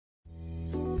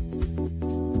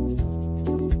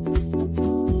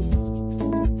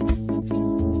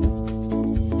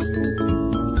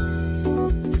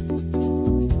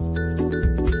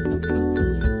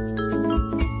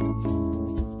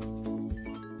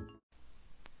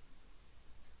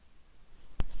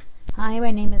Hi,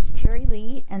 my name is Terry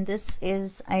Lee, and this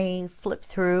is a flip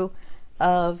through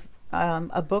of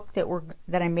a book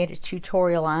that I made a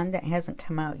tutorial on that hasn't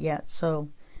come out yet, so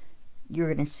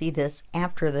you're going to see this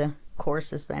after the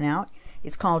course has been out.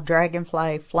 It's called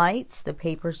Dragonfly Flights. The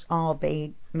paper's all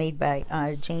made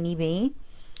by Janie B.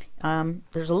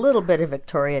 There's a little bit of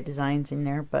Victoria designs in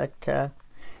there, but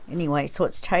anyway, so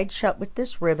it's tied shut with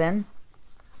this ribbon.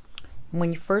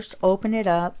 When you first open it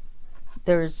up,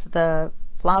 there's the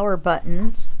flower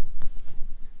buttons.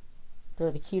 They're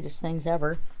the cutest things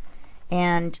ever.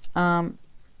 And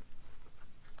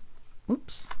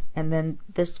oops, and then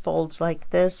this folds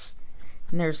like this,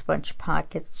 and there's a bunch of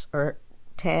pockets or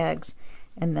tags,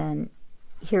 and then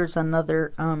here's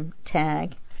another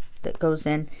tag that goes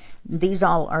in. These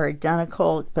all are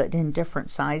identical but in different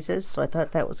sizes, so I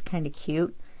thought that was kind of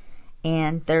cute.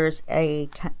 And there's a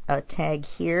tag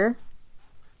here.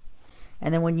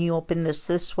 And then when you open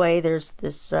this way, there's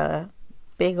this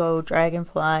big old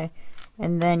dragonfly,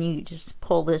 and then you just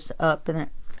pull this up and it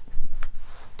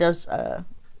does a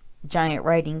giant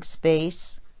writing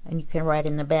space, and you can write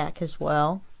in the back as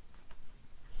well.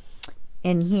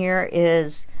 And here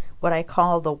is what I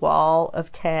call the wall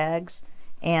of tags,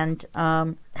 and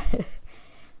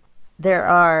there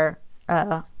are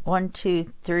 1, 2,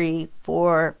 3,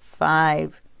 4,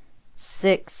 5,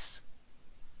 6,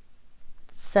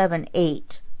 7,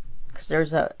 8, because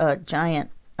there's a giant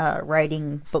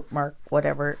writing bookmark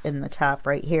whatever in the top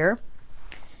right here.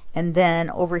 And then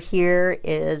over here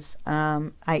is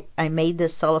I made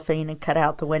this cellophane and cut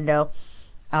out the window,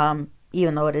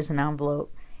 even though it is an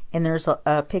envelope, and there's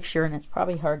a picture, and it's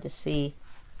probably hard to see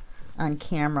on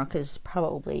camera because it's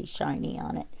probably shiny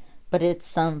on it, but it's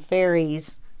some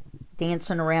fairies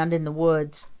dancing around in the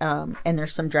woods, and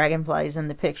there's some dragonflies in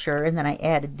the picture, and then I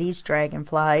added these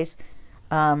dragonflies.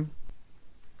 And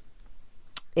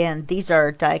these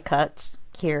are die cuts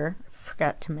here.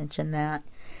 Forgot to mention that.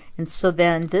 And so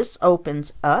then this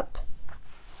opens up,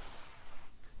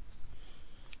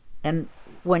 and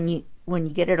when you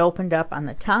get it opened up, on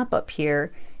the top up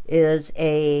here is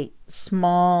a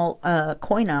small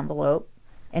coin envelope,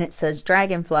 and it says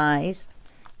dragonflies,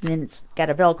 and then it's got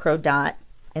a Velcro dot.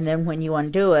 And then when you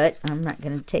undo it, I'm not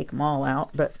going to take them all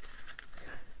out, but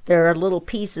there are little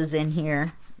pieces in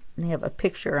here. They have a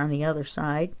picture on the other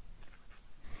side,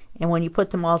 and when you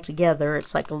put them all together,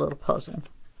 it's like a little puzzle.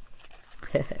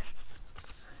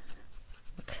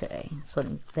 Okay, so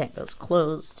that goes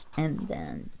closed, and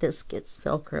then this gets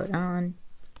velcroed on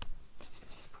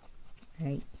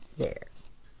right there.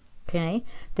 Okay,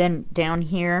 then down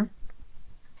here,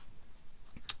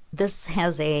 this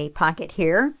has a pocket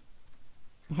here.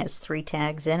 It has 3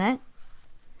 tags in it,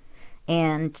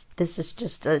 and this is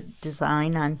just a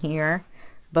design on here,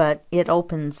 but it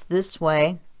opens this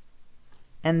way,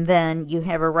 and then you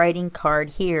have a writing card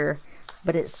here,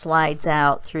 but it slides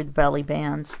out through the belly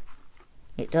bands.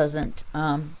 It doesn't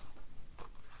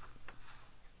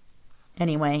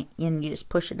anyway, and you just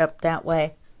push it up that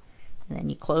way, and then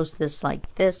you close this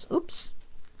like this. Oops.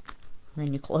 And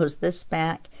then you close this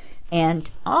back,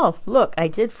 and oh look, I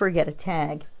did forget a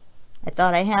tag. I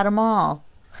thought I had them all.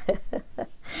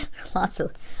 lots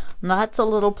of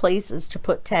little places to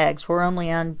put tags. We're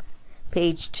only on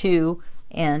page 2,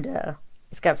 and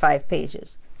it's got 5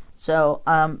 pages. So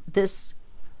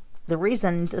the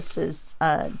reason this is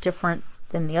different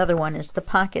than the other one is the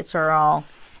pockets are all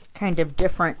kind of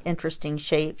different, interesting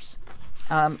shapes.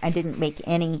 I didn't make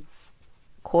any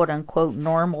quote-unquote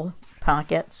normal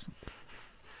pockets,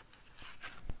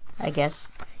 I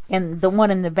guess. And the one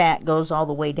in the back goes all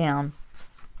the way down.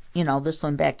 You know, this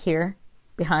one back here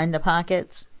behind the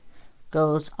pockets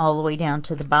goes all the way down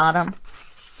to the bottom.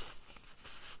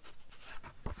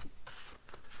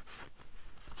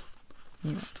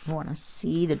 You want to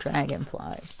see the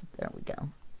dragonflies. There we go.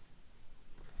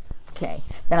 Okay,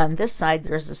 then on this side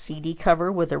there's a CD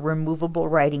cover with a removable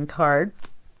writing card.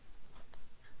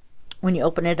 When you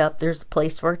open it up, there's a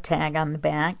place for a tag on the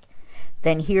back.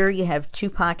 Then here you have 2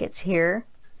 pockets here,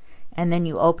 and then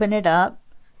you open it up,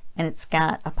 and it's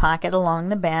got a pocket along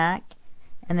the back,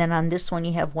 and then on this one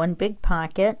you have 1 big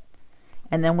pocket,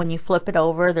 and then when you flip it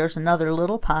over, there's another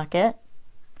little pocket,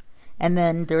 and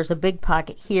then there's a big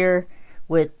pocket here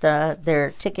with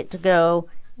their ticket to go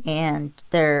and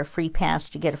their free pass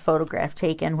to get a photograph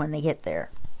taken when they get there.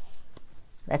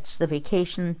 That's the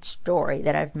vacation story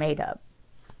that I've made up.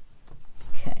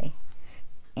 Okay,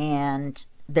 and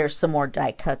there's some more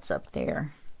die cuts up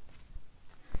there.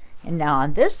 And now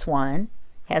on this one,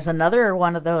 has another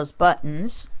one of those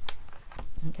buttons.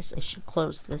 I guess I should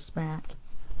close this back.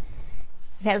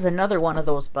 It has another one of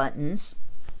those buttons.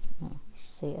 Oh,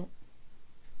 see it?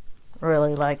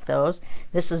 Really like those.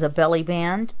 This is a belly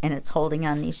band, and it's holding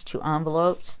on these 2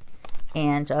 envelopes.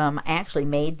 And I actually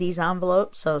made these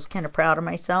envelopes, so I was kind of proud of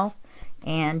myself.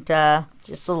 And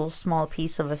just a little small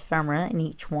piece of ephemera in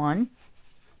each one.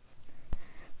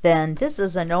 Then this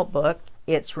is a notebook.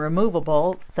 It's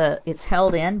removable. It's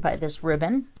held in by this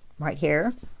ribbon right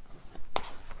here.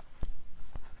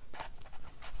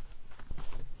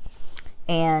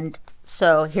 And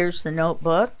so here's the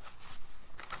notebook.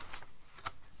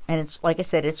 And it's, like I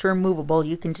said, it's removable.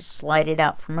 You can just slide it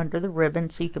out from under the ribbon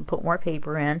so you can put more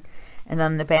paper in. And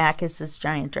then the back is this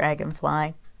giant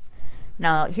dragonfly.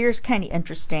 Now here's kind of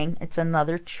interesting. It's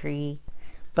another tree.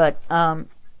 But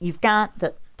you've got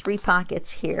the 3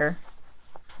 pockets here.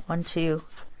 1, 2,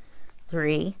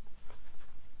 3.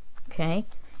 Okay.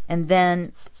 And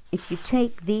then if you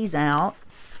take these out,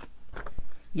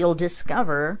 you'll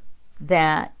discover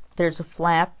that there's a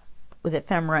flap with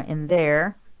ephemera in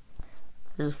there.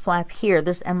 There's a flap here.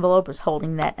 This envelope is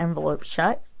holding that envelope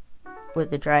shut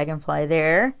with the dragonfly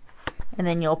there. And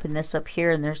then you open this up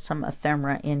here and there's some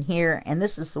ephemera in here. And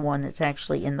this is the one that's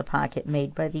actually in the pocket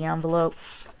made by the envelope.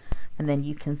 And then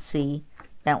you can see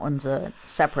that one's a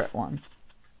separate one.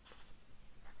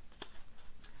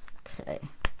 Okay.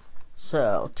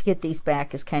 So to get these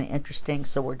back is kind of interesting.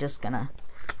 So we're just going to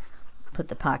put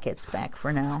the pockets back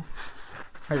for now.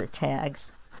 Or the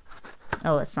tags.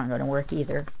 Oh, that's not going to work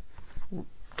either.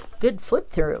 Good flip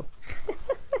through.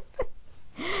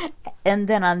 And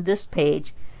then on this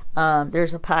page,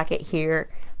 there's a pocket here.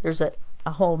 There's a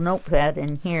whole notepad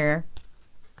in here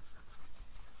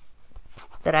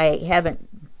that I haven't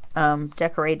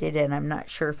decorated, and I'm not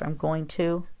sure if I'm going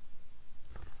to.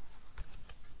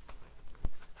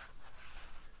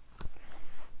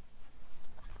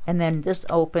 And then this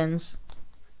opens,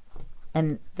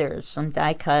 and there's some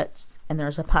die cuts, and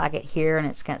there's a pocket here, and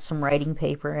it's got some writing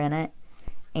paper in it.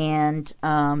 And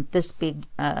this big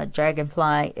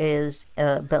dragonfly is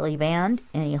a belly band,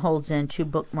 and he holds in 2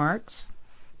 bookmarks.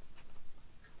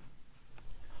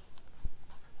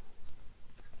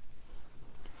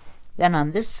 Then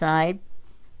on this side,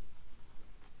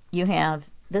 you have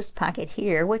this pocket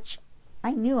here, which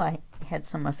I knew I had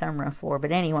some ephemera for,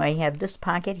 but anyway, you have this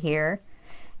pocket here,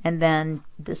 and then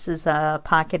this is a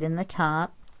pocket in the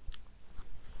top.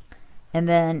 And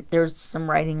then there's some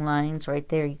writing lines right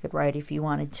there. You could write if you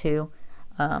wanted to.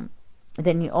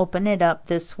 Then you open it up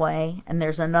this way, and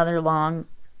there's another long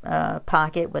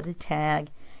pocket with a tag.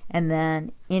 And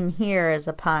then in here is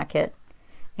a pocket,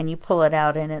 and you pull it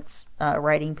out, and it's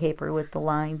writing paper with the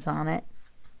lines on it.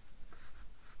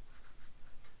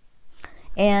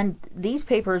 And these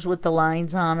papers with the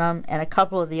lines on them, and a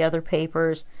couple of the other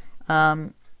papers,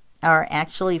 are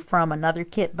actually from another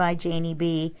kit by Janie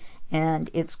B. And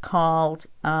it's called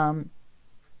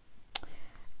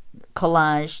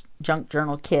Collage Junk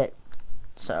Journal Kit.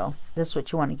 So this is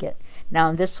what you want to get. Now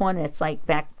in this one, it's like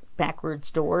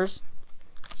backwards doors.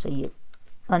 So you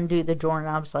undo the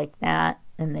doorknobs like that,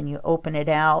 and then you open it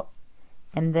out.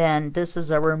 And then this is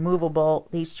a removable,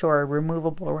 these 2 are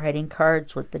removable writing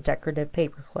cards with the decorative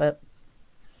paper clip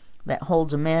that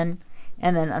holds them in.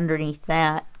 And then underneath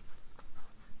that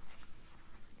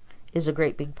is a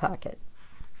great big pocket.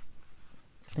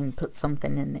 And put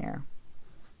something in there.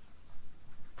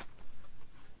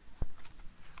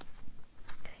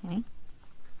 Okay.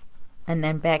 And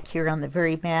then back here on the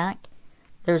very back,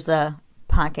 there's a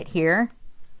pocket here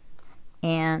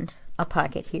and a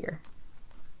pocket here.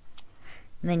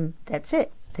 And then that's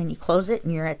it. Then you close it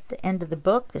and you're at the end of the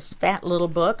book, this fat little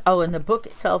book. Oh, and the book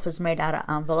itself is made out of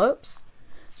envelopes,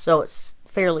 so it's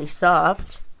fairly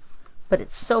soft, but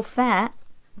it's so fat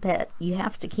that you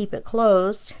have to keep it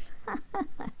closed.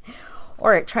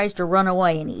 Or it tries to run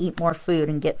away and eat more food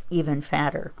and get even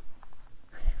fatter.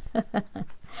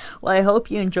 Well, I hope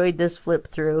you enjoyed this flip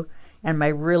through and my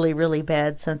really, really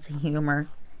bad sense of humor.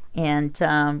 And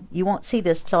you won't see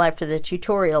this till after the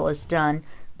tutorial is done,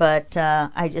 but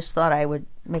I just thought I would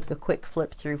make a quick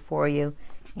flip through for you.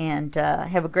 And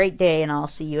have a great day, and I'll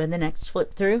see you in the next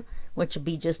flip through, which will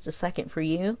be just a second for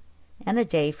you and a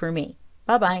day for me.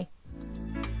 Bye-bye.